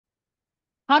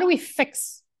how do we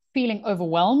fix feeling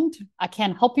overwhelmed? I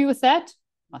can help you with that.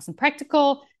 Nice and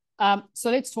practical. So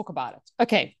let's talk about it.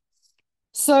 Okay.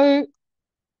 So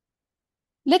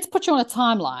let's put you on a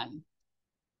timeline.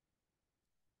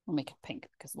 I'll make it pink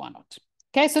because why not?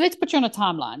 Okay. So let's put you on a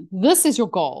timeline. This is your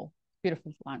goal.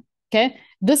 Beautiful line. Okay.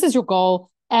 This is your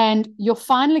goal. And your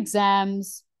final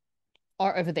exams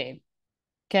are over there.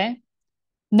 Okay.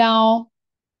 Now,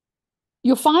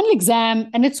 your final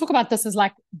exam, and let's talk about this as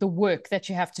like the work that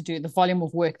you have to do, the volume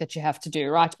of work that you have to do,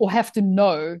 right? Or have to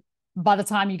know by the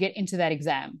time you get into that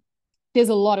exam. There's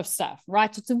a lot of stuff,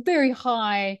 right? So it's a very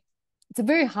high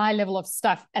level of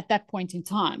stuff at that point in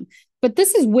time. But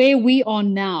this is where we are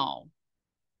now.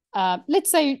 Let's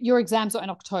say your exams are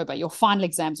in October, your final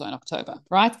exams are in October,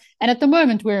 right? And at the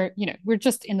moment we're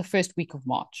just in the first week of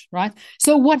March, right?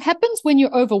 So what happens when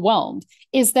you're overwhelmed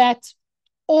is that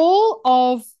all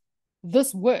of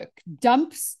this work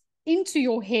dumps into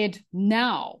your head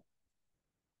now,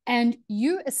 and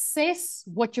you assess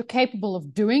what you're capable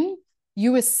of doing,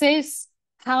 you assess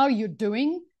how you're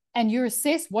doing, and you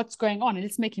assess what's going on. And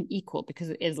let's make them equal because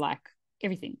it is like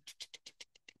everything.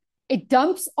 It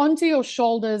dumps onto your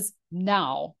shoulders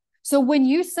now. So when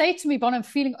you say to me, Bon, I'm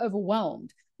feeling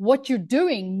overwhelmed, what you're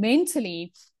doing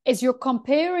mentally is you're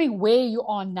comparing where you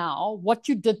are now, what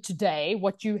you did today,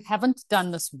 what you haven't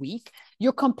done this week.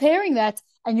 You're comparing that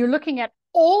and you're looking at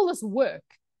all this work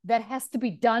that has to be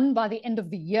done by the end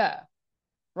of the year,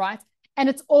 right? And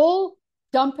it's all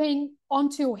dumping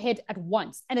onto your head at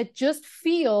once. And it just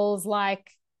feels like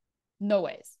no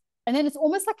ways. And then it's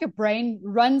almost like your brain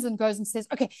runs and goes and says,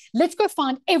 okay, let's go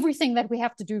find everything that we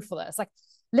have to do for this. Like,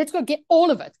 let's go get all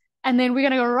of it. And then we're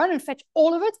going to go run and fetch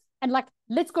all of it. And like,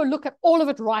 let's go look at all of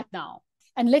it right now.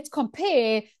 And let's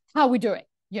compare how we're doing.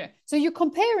 So you're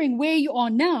comparing where you are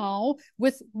now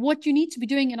with what you need to be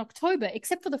doing in October,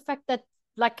 except for the fact that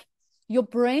like your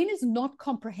brain is not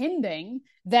comprehending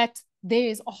that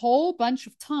there's a whole bunch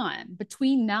of time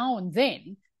between now and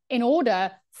then in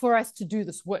order for us to do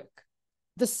this work.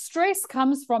 The stress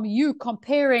comes from you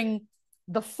comparing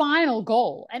the final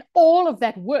goal and all of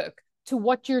that work to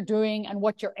what you're doing and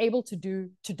what you're able to do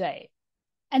today.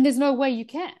 And there's no way you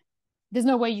can. There's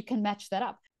no way you can match that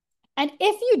up. And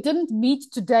if you didn't meet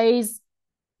today's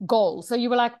goal, so you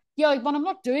were like, yo, but I'm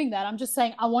not doing that. I'm just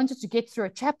saying I wanted to get through a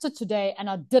chapter today and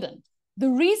I didn't. The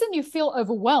reason you feel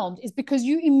overwhelmed is because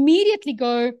you immediately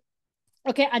go,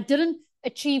 okay, I didn't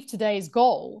achieve today's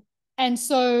goal. And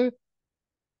so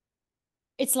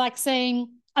it's like saying,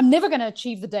 I'm never going to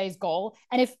achieve the day's goal.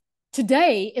 And if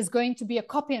today is going to be a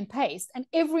copy and paste and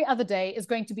every other day is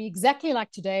going to be exactly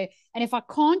like today, and if I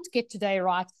can't get today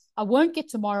right, I won't get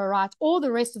tomorrow right, or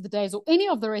the rest of the days, or any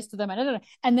of the rest of them,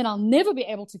 and then I'll never be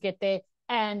able to get there.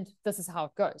 And this is how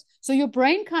it goes. So your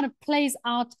brain kind of plays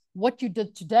out what you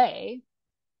did today,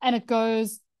 and it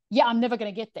goes, yeah, I'm never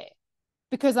going to get there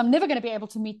because I'm never going to be able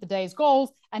to meet the day's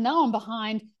goals. And now I'm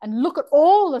behind, and look at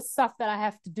all the stuff that I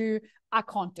have to do. I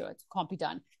can't do it. Can't be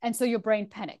done. And so your brain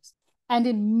panics. And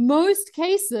in most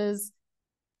cases,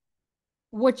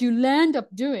 what you land up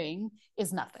doing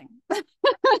is nothing.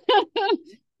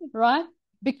 Right?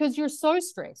 Because you're so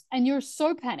stressed and you're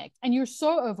so panicked and you're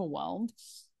so overwhelmed,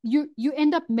 you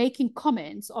end up making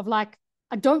comments of like,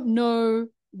 I don't know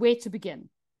where to begin.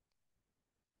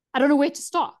 I don't know where to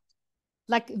start.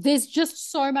 Like, there's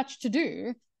just so much to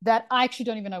do that I actually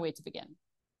don't even know where to begin.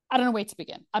 I don't know where to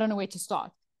begin. I don't know where to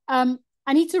start. I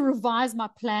need to revise my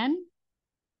plan.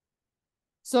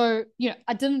 So,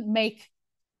 I didn't make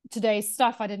today's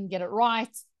stuff. I didn't get it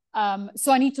right.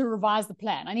 So I need to revise the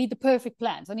plan. I need the perfect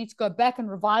plans. I need to go back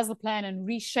and revise the plan and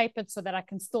reshape it so that I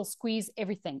can still squeeze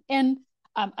everything in.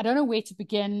 I don't know where to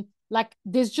begin. Like,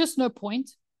 there's just no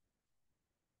point.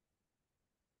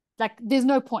 Like, there's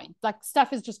no point. Like,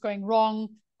 stuff is just going wrong.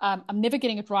 I'm never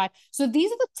getting it right. So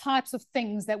these are the types of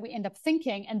things that we end up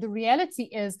thinking. And the reality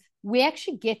is we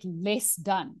actually get less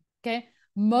done. Okay.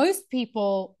 Most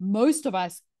people, most of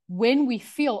us, when we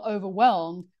feel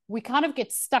overwhelmed, we kind of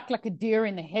get stuck like a deer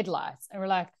in the headlights. And we're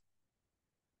like,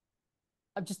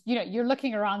 I'm just, you're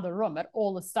looking around the room at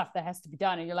all the stuff that has to be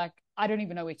done. And you're like, I don't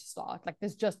even know where to start. Like,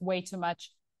 there's just way too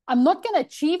much. I'm not going to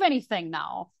achieve anything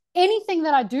now. Anything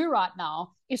that I do right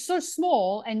now is so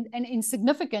small and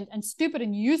insignificant and stupid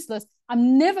and useless.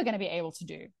 I'm never going to be able to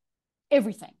do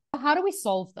everything. How do we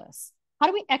solve this? How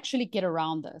do we actually get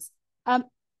around this?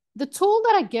 The tool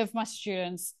that I give my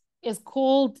students is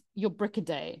called your brick a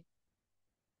day.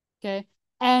 Okay.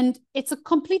 And it's a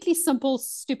completely simple,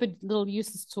 stupid little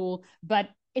useless tool, but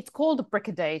it's called a brick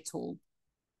a day tool.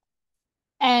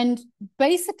 And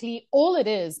basically all it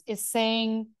is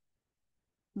saying,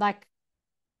 like,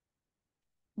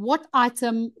 what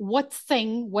item, what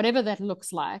thing, whatever that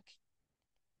looks like,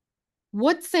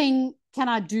 what thing can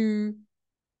I do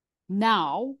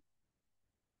now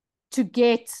to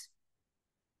get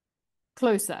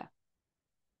closer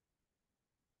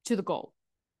to the goal?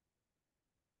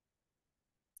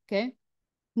 Okay.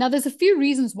 Now, there's a few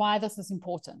reasons why this is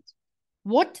important.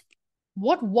 What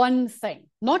one thing?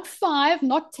 Not 5,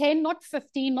 not 10, not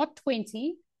 15, not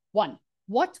 20. One.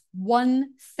 What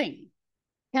one thing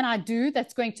can I do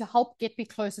that's going to help get me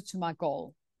closer to my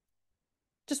goal?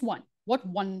 Just one. What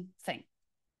one thing?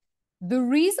 The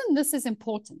reason this is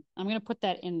important, I'm going to put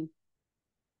that in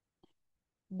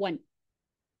one.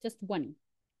 Just one.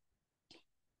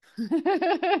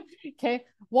 Okay.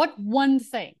 What one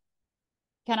thing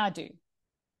can I do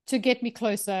to get me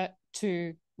closer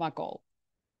to my goal?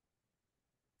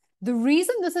 The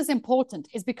reason this is important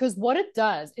is because what it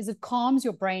does is it calms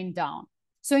your brain down.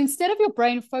 So instead of your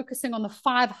brain focusing on the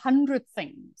 500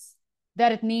 things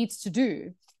that it needs to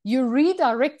do, you're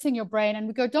redirecting your brain and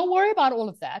we go, don't worry about all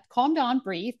of that. Calm down,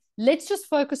 breathe. Let's just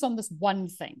focus on this one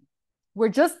thing. We're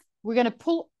going to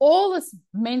pull all this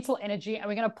mental energy and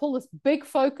we're going to pull this big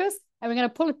focus and we're going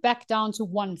to pull it back down to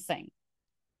one thing.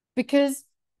 Because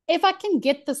if I can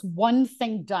get this one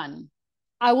thing done,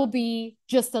 I will be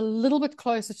just a little bit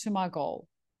closer to my goal,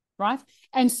 right?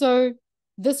 And so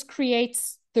this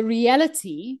creates the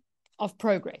reality of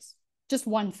progress. Just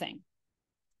one thing.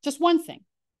 Just one thing.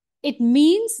 It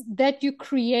means that you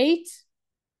create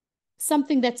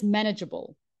something that's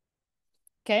manageable.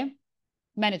 Okay?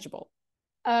 Manageable.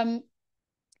 I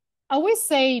always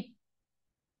say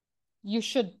you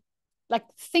should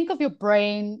think of your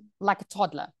brain like a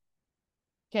toddler.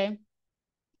 Okay?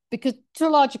 Because to a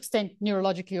large extent,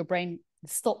 neurologically, your brain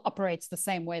still operates the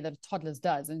same way that a toddler's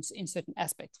does in certain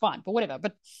aspects. Fine, but whatever.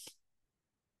 But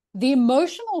the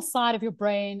emotional side of your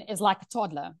brain is like a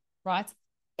toddler, right?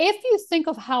 If you think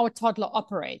of how a toddler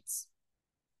operates,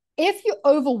 if you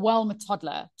overwhelm a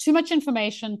toddler, too much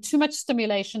information, too much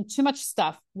stimulation, too much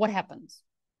stuff, what happens?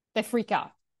 They freak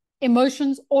out.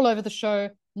 Emotions all over the show,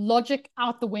 logic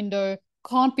out the window,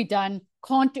 can't be done,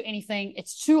 can't do anything,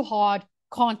 it's too hard,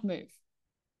 can't move.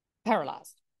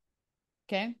 Paralyzed.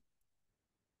 Okay.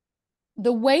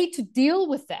 The way to deal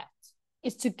with that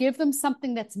is to give them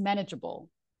something that's manageable,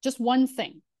 just one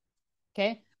thing.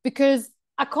 Okay. Because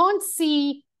I can't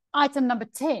see item number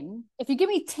 10. If you give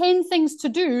me 10 things to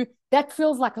do, that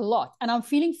feels like a lot. And I'm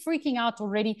feeling freaking out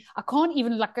already. I can't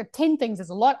even 10 things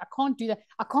is a lot. I can't do that.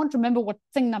 I can't remember what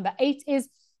thing number 8 is.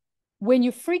 When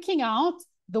you're freaking out,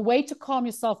 the way to calm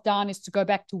yourself down is to go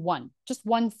back to one, just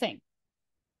one thing.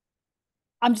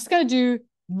 I'm just going to do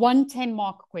one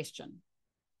 10-mark question.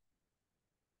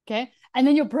 Okay. And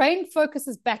then your brain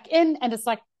focuses back in and it's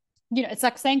like, it's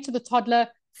like saying to the toddler,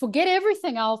 forget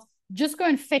everything else. Just go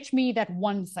and fetch me that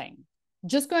one thing.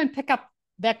 Just go and pick up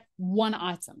that one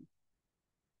item.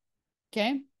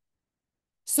 Okay.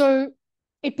 So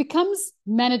it becomes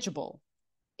manageable.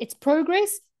 It's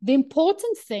progress. The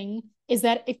important thing is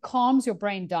that it calms your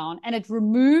brain down and it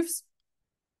removes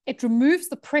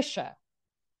the pressure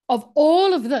of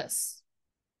all of this.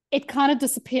 It kind of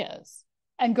disappears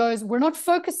and goes, we're not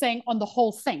focusing on the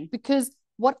whole thing, because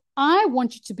what I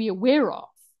want you to be aware of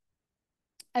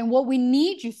and what we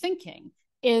need you thinking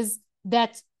is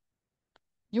that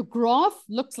your graph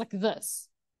looks like this.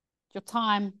 Your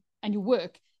time and your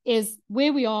work is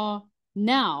where we are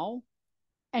now,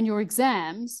 and your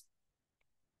exams,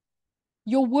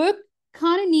 your work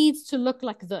kind of needs to look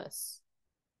like this.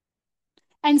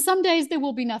 And some days there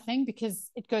will be nothing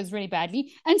because it goes really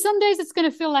badly. And some days it's going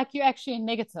to feel like you're actually in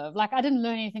negative. Like, I didn't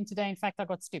learn anything today. In fact, I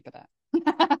got stupider.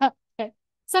 Okay.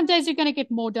 Some days you're going to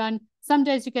get more done. Some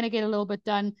days you're going to get a little bit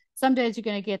done. Some days you're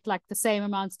going to get the same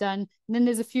amounts done. And then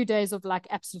there's a few days of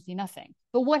absolutely nothing.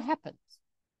 But what happens?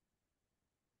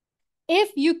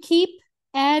 If you keep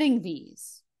adding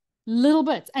these little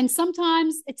bits, and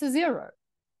sometimes it's a 0,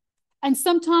 and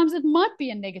sometimes it might be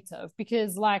a negative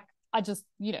because I just,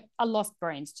 I lost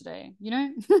brains today,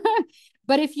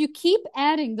 But if you keep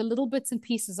adding the little bits and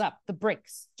pieces up, the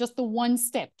bricks, just the one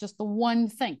step, just the one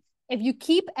thing, if you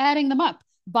keep adding them up,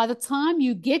 by the time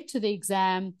you get to the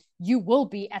exam, you will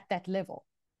be at that level.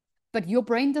 But your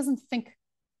brain doesn't think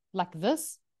like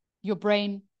this. Your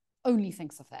brain only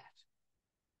thinks of that.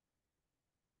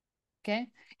 Okay?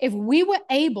 If we were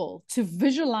able to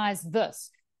visualize this,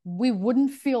 we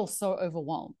wouldn't feel so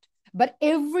overwhelmed. But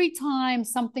every time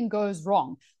something goes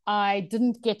wrong, I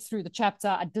didn't get through the chapter,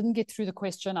 I didn't get through the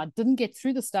question, I didn't get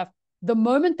through the stuff, the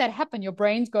moment that happened, your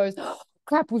brain goes, oh,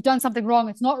 crap, we've done something wrong,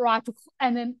 it's not right.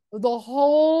 And then the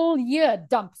whole year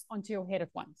dumps onto your head at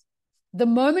once. The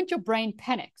moment your brain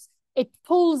panics, it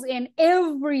pulls in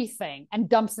everything and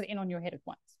dumps it in on your head at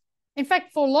once. In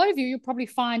fact, for a lot of you, you'll probably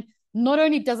find not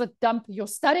only does it dump your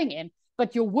studying in,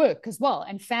 but your work as well,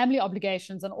 and family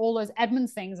obligations and all those admin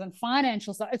things and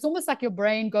financial stuff. It's almost like your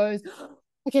brain goes,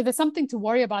 okay, there's something to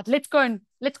worry about. Let's go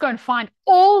and find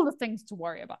all the things to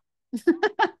worry about.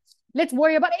 Let's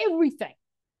worry about everything.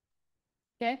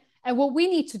 Okay. And what we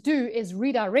need to do is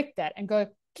redirect that and go,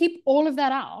 keep all of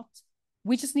that out.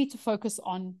 We just need to focus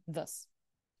on this.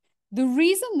 The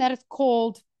reason that it's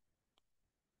called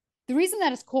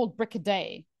brick a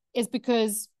day is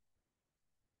because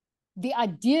the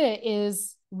idea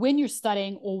is when you're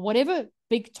studying or whatever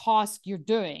big task you're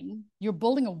doing, you're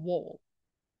building a wall.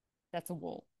 That's a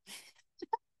wall.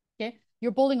 Okay.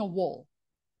 You're building a wall.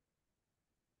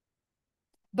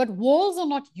 But walls are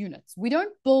not units. We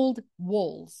don't build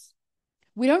walls.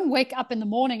 We don't wake up in the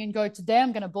morning and go, today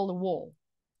I'm going to build a wall.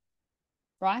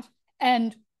 Right?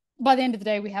 And by the end of the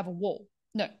day, we have a wall.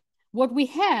 No. What we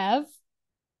have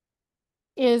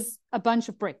is a bunch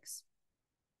of bricks.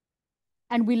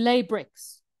 And we lay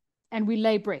bricks. And we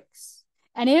lay bricks.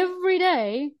 And every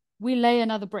day, we lay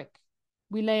another brick.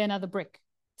 We lay another brick.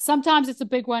 Sometimes it's a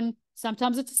big one.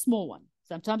 Sometimes it's a small one.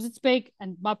 Sometimes it's big.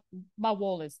 And my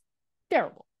wall is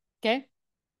terrible. Okay?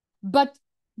 But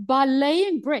by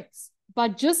laying bricks, by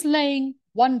just laying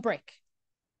one brick,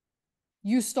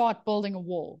 you start building a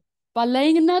wall. By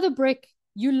laying another brick,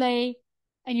 you lay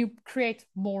and you create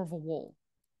more of a wall.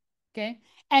 Okay?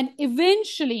 And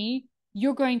eventually,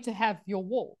 you're going to have your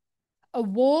wall. A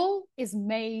wall is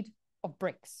made of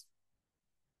bricks.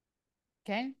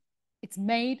 Okay? It's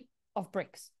made of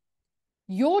bricks.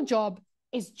 Your job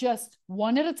is just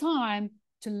one at a time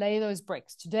to lay those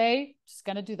bricks. Today, just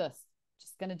going to do this,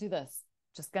 just going to do this,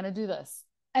 just going to do this.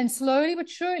 And slowly but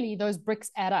surely, those bricks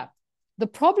add up. The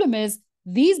problem is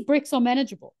these bricks are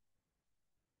manageable.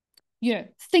 You know,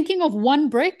 thinking of one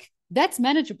brick, that's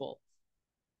manageable.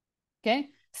 Okay?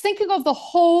 Thinking of the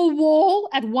whole wall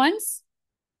at once,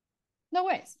 no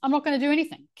ways. I'm not going to do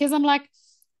anything because I'm like,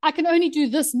 I can only do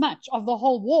this much of the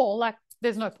whole wall. Like,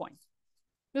 there's no point.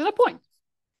 There's no point.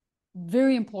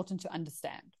 Very important to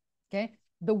understand. Okay?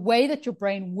 The way that your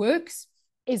brain works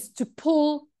is to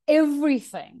pull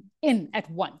everything in at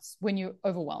once when you're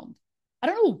overwhelmed. I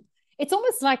don't know. It's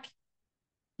almost like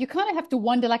you kind of have to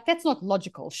wonder, like, that's not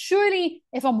logical. Surely,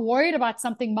 if I'm worried about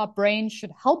something, my brain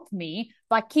should help me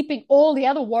by keeping all the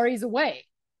other worries away.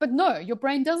 But no, your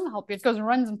brain doesn't help you. It goes and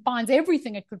runs and finds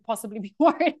everything it could possibly be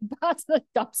worried about and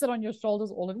dumps it on your shoulders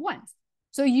all at once.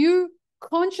 So you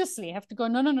consciously have to go,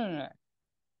 no.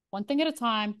 One thing at a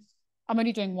time. I'm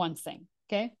only doing one thing.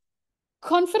 Okay.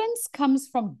 Confidence comes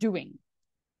from doing.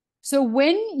 So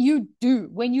when you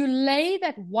lay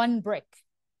that one brick,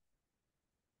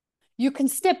 you can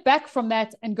step back from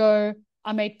that and go,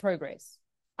 I made progress.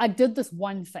 I did this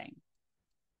one thing.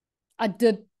 I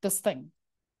did this thing.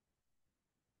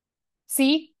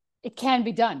 See, it can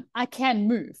be done. I can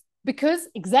move. Because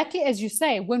exactly as you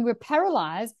say, when we're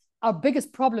paralyzed, our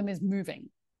biggest problem is moving.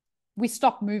 We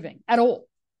stop moving at all.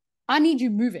 I need you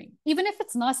moving, even if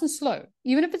it's nice and slow,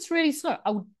 even if it's really slow.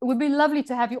 It would be lovely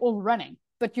to have you all running,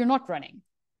 but you're not running.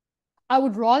 I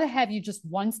would rather have you just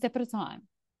one step at a time,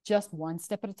 just one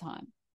step at a time.